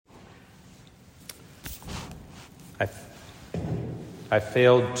I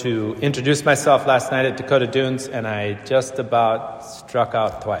failed to introduce myself last night at Dakota Dunes, and I just about struck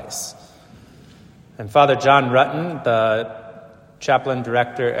out twice. And Father John Rutten, the chaplain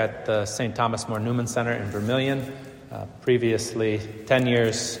director at the St. Thomas More Newman Center in Vermilion, previously 10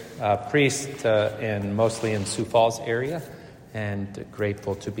 years priest mostly in Sioux Falls area, and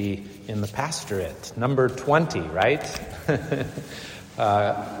grateful to be in the pastorate. Number 20, right?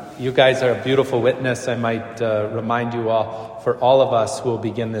 You guys are a beautiful witness. I might remind you all, for all of us who will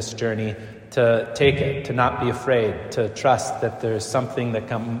begin this journey, to take it, to not be afraid, to trust that there's something that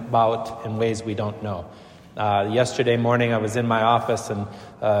comes about in ways we don't know. Yesterday morning I was in my office and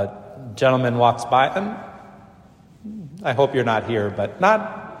a gentleman walks by, and I hope you're not here, but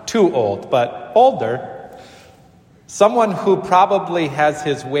not too old, but older. Someone who probably has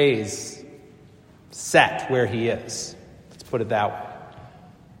his ways set where he is. Let's put it that way.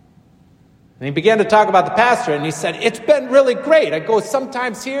 And he began to talk about the pastor, and he said, it's been really great. I go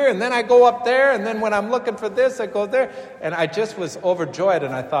sometimes here, and then I go up there, and then when I'm looking for this, I go there. And I just was overjoyed,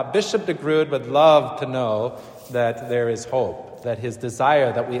 and I thought Bishop DeGrood would love to know that there is hope, that his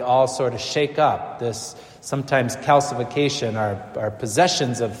desire that we all sort of shake up this sometimes calcification, our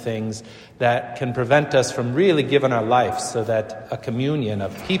possessions of things that can prevent us from really giving our life so that a communion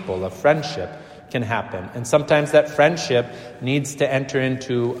of people, of friendship, can happen. And sometimes that friendship needs to enter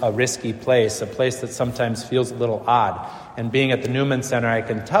into a risky place, a place that sometimes feels a little odd. And being at the Newman Center, I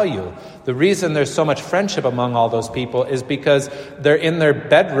can tell you, the reason there's so much friendship among all those people is because they're in their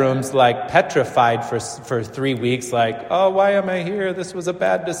bedrooms like petrified for 3 weeks, like, oh, why am I here? This was a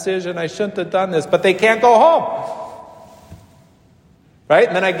bad decision. I shouldn't have done this. But they can't go home. Right?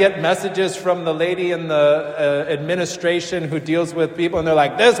 And then I get messages from the lady in the administration who deals with people, and they're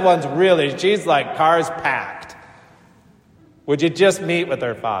like, this one's really, she's like cars packed. Would you just meet with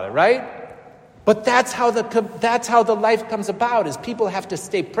her father, right? But that's how the life comes about, is people have to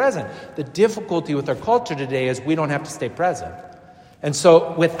stay present. The difficulty with our culture today is we don't have to stay present. And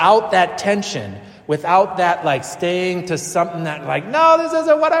so without that tension, without that like staying to something that like, no, this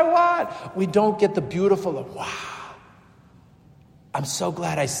isn't what I want, we don't get the beautiful of, wow, I'm so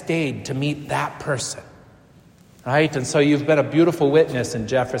glad I stayed to meet that person, right? And so you've been a beautiful witness in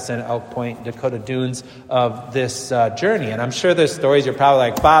Jefferson, Elk Point, Dakota Dunes of this journey. And I'm sure there's stories you're probably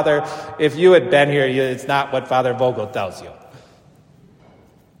like, Father, if you had been here, it's not what Father Vogel tells you.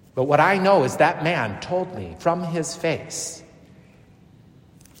 But what I know is that man told me from his face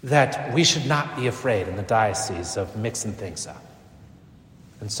that we should not be afraid in the diocese of mixing things up.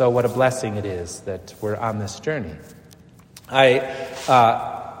 And so what a blessing it is that we're on this journey.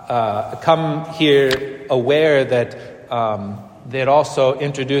 I come here aware that it also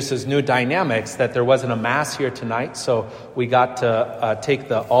introduces new dynamics, that there wasn't a Mass here tonight, so we got to take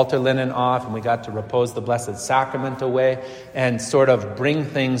the altar linen off, and we got to repose the Blessed Sacrament away and sort of bring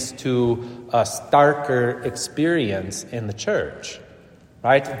things to a starker experience in the church.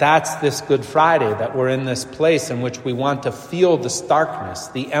 Right? That's this Good Friday, that we're in this place in which we want to feel the starkness,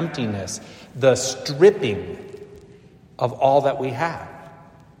 the emptiness, the stripping of all that we have.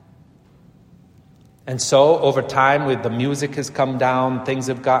 And so over time, the music has come down, things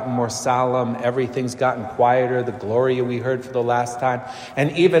have gotten more solemn, everything's gotten quieter, the Gloria we heard for the last time.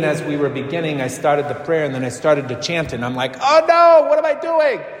 And even as we were beginning, I started the prayer and then I started to chant, and I'm like, oh no, what am I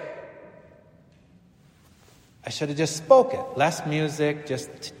doing? I should have just spoke it. Less music,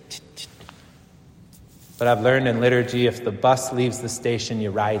 just... But I've learned in liturgy, if the bus leaves the station, you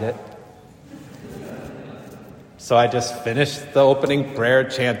ride it. So I just finished the opening prayer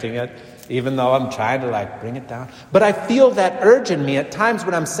chanting it, even though I'm trying to bring it down. But I feel that urge in me at times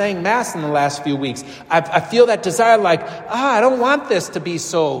when I'm saying Mass in the last few weeks. I feel that desire I don't want this to be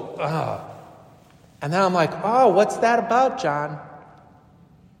so... And then I'm like, oh, what's that about, John?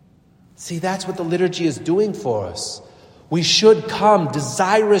 See, that's what the liturgy is doing for us. We should come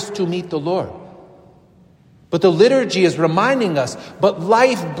desirous to meet the Lord. But the liturgy is reminding us, but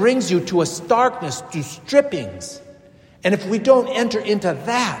life brings you to a starkness, to strippings. And if we don't enter into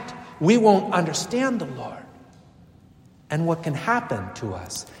that, we won't understand the Lord and what can happen to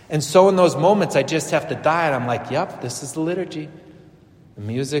us. And so in those moments, I just have to die, and I'm like, yep, this is the liturgy. The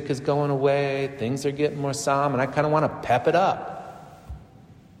music is going away, things are getting more solemn, and I kind of want to pep it up.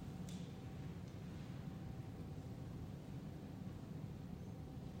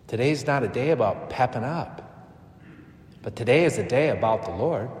 Today's not a day about pepping up. But today is a day about the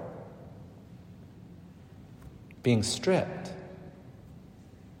Lord being stripped.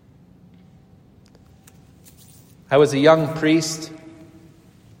 I was a young priest,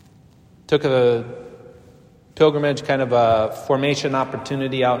 took a pilgrimage, kind of a formation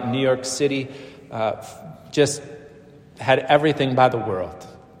opportunity out in New York City, just had everything by the world.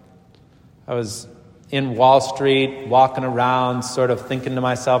 I was in Wall Street, walking around, sort of thinking to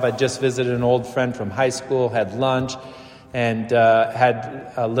myself, I just visited an old friend from high school, had lunch, and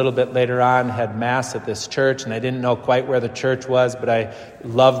had a little bit later on, had Mass at this church, and I didn't know quite where the church was, but I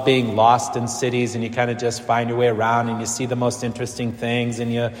love being lost in cities, and you kind of just find your way around, and you see the most interesting things,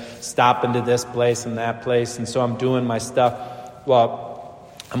 and you stop into this place and that place, and so I'm doing my stuff. Well,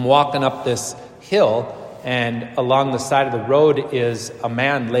 I'm walking up this hill, and along the side of the road is a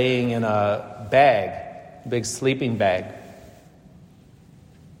man laying in a bag, a big sleeping bag.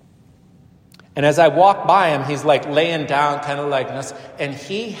 And as I walk by him, he's like laying down, kind of like this, and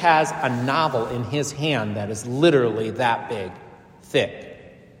he has a novel in his hand that is literally that big, thick.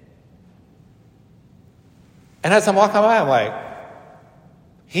 And as I'm walking by, I'm like,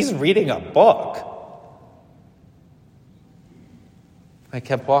 he's reading a book. I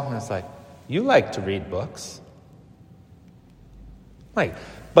kept walking, I was like, you like to read books. I'm like,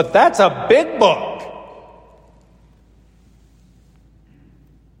 but that's a big book.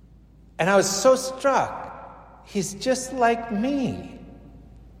 And I was so struck. He's just like me.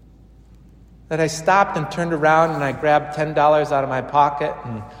 That I stopped and turned around and I grabbed $10 out of my pocket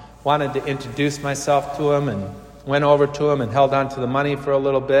and wanted to introduce myself to him and went over to him and held on to the money for a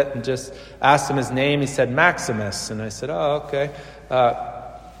little bit and just asked him his name. He said, Maximus. And I said, oh, okay.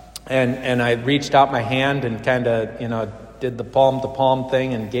 And I reached out my hand and kind of, did the palm-to-palm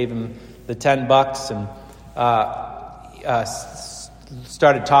thing and gave him the $10 and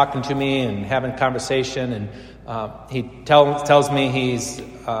started talking to me and having conversation. And he tells me he's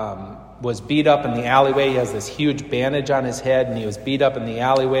was beat up in the alleyway. He has this huge bandage on his head, and he was beat up in the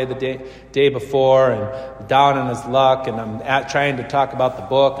alleyway the day before and down on his luck. And I'm trying to talk about the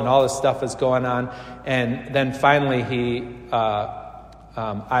book, and all this stuff is going on. And then finally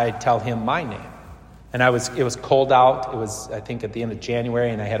I tell him my name. And it was cold out. It was, I think, at the end of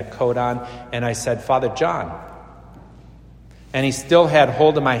January, and I had a coat on. And I said, Father John. And he still had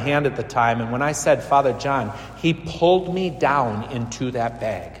hold of my hand at the time. And when I said, Father John, he pulled me down into that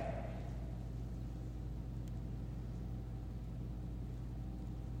bag.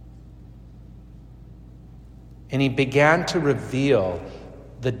 And he began to reveal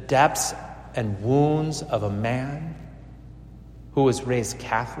the depths and wounds of a man who was raised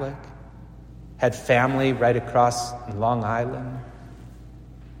Catholic, had family right across Long Island.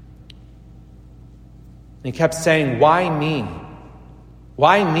 And he kept saying, why me?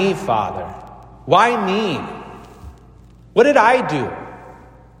 Why me, Father? Why me? What did I do?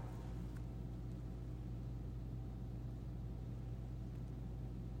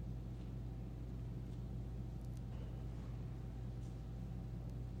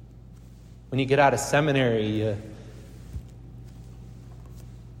 When you get out of seminary,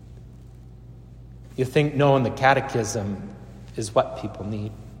 you think knowing the catechism is what people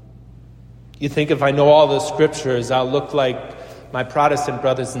need. You think if I know all the scriptures, I'll look like my Protestant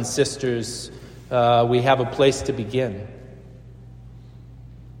brothers and sisters. We have a place to begin.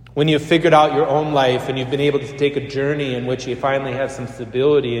 When you've figured out your own life and you've been able to take a journey in which you finally have some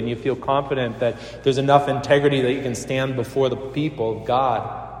stability and you feel confident that there's enough integrity that you can stand before the people of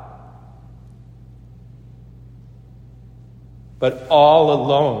God. But all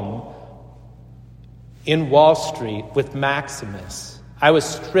alone in Wall Street with Maximus, I was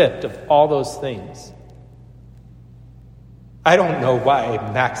stripped of all those things. I don't know why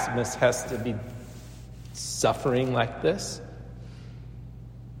Maximus has to be suffering like this.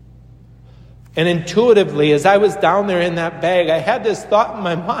 And intuitively, as I was down there in that bag, I had this thought in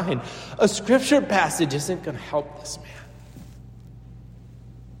my mind, a scripture passage isn't going to help this man.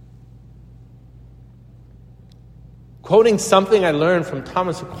 Quoting something I learned from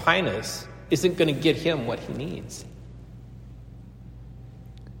Thomas Aquinas isn't going to get him what he needs.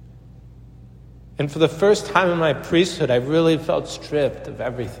 And for the first time in my priesthood, I really felt stripped of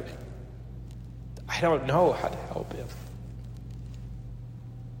everything. I don't know how to help him.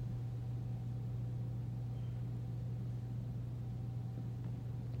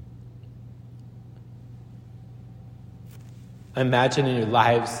 I imagine in your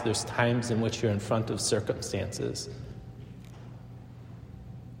lives, there's times in which you're in front of circumstances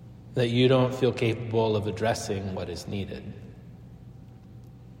that you don't feel capable of addressing what is needed.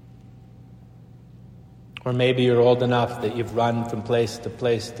 Or maybe you're old enough that you've run from place to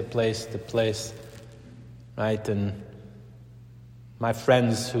place to place to place, right? And my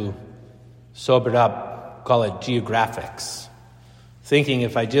friends who sobered up call it geographics, thinking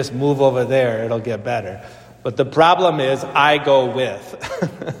if I just move over there, it'll get better. But the problem is I go with.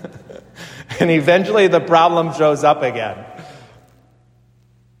 And eventually the problem shows up again.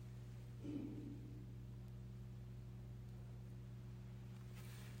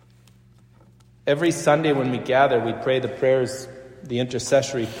 Every Sunday when we gather, we pray the prayers, the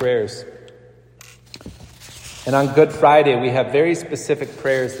intercessory prayers. And on Good Friday, we have very specific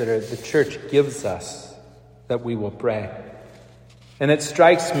prayers that the church gives us that we will pray. And it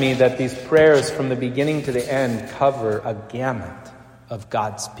strikes me that these prayers from the beginning to the end cover a gamut of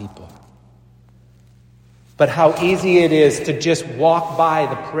God's people. But how easy it is to just walk by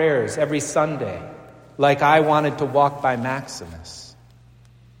the prayers every Sunday, like I wanted to walk by Maximus.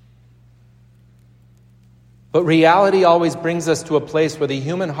 But reality always brings us to a place where the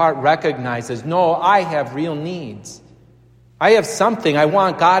human heart recognizes, no, I have real needs. I have something I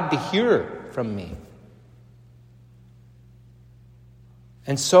want God to hear from me.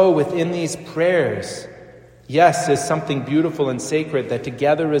 And so within these prayers, yes, is something beautiful and sacred that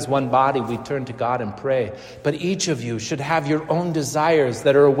together as one body we turn to God and pray. But each of you should have your own desires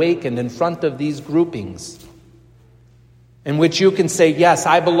that are awakened in front of these groupings, in which you can say, yes,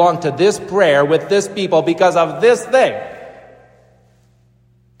 I belong to this prayer with this people because of this thing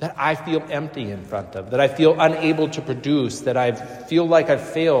that I feel empty in front of, that I feel unable to produce, that I feel like I've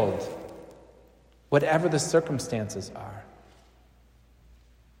failed, whatever the circumstances are.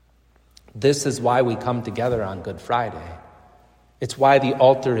 This is why we come together on Good Friday. It's why the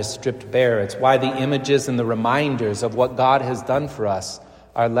altar is stripped bare. It's why the images and the reminders of what God has done for us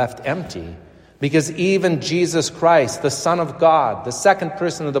are left empty. Because even Jesus Christ, the Son of God, the second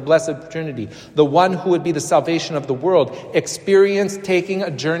person of the Blessed Trinity, the one who would be the salvation of the world, experienced taking a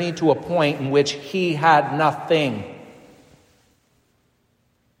journey to a point in which he had nothing.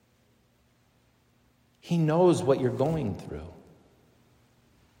 He knows what you're going through.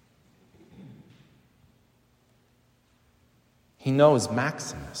 He knows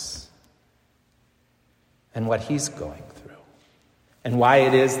Maximus and what he's going through and why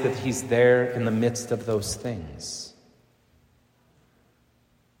it is that he's there in the midst of those things.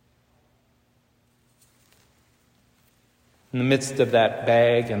 In the midst of that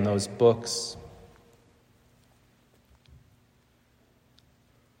bag and those books,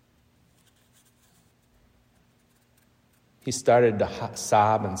 he started to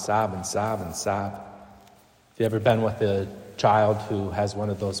sob and sob and sob and sob. Have you ever been with a child who has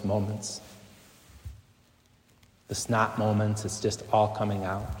one of those moments? The snot moments, it's just all coming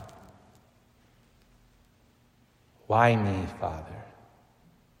out. Why me, Father?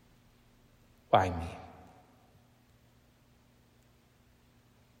 Why me?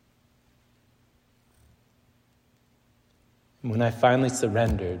 And when I finally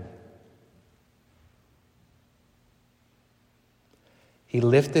surrendered, he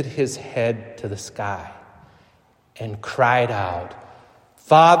lifted his head to the sky and cried out,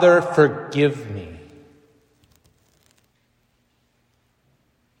 Father, forgive me.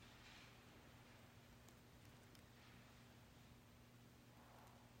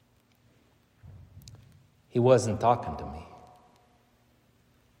 He wasn't talking to me.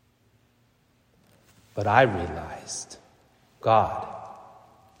 But I realized God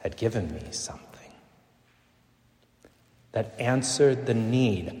had given me something that answered the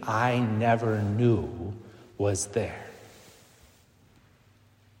need I never knew was there.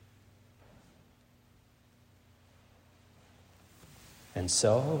 And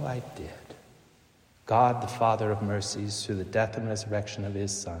so I did. God, the Father of mercies, through the death and resurrection of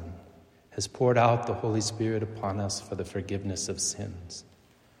his Son, has poured out the Holy Spirit upon us for the forgiveness of sins.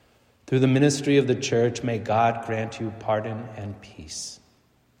 Through the ministry of the church, may God grant you pardon and peace.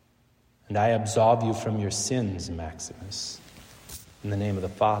 And I absolve you from your sins, Maximus, in the name of the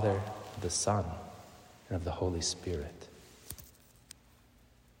Father, of the Son, and of the Holy Spirit.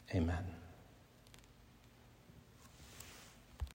 Amen.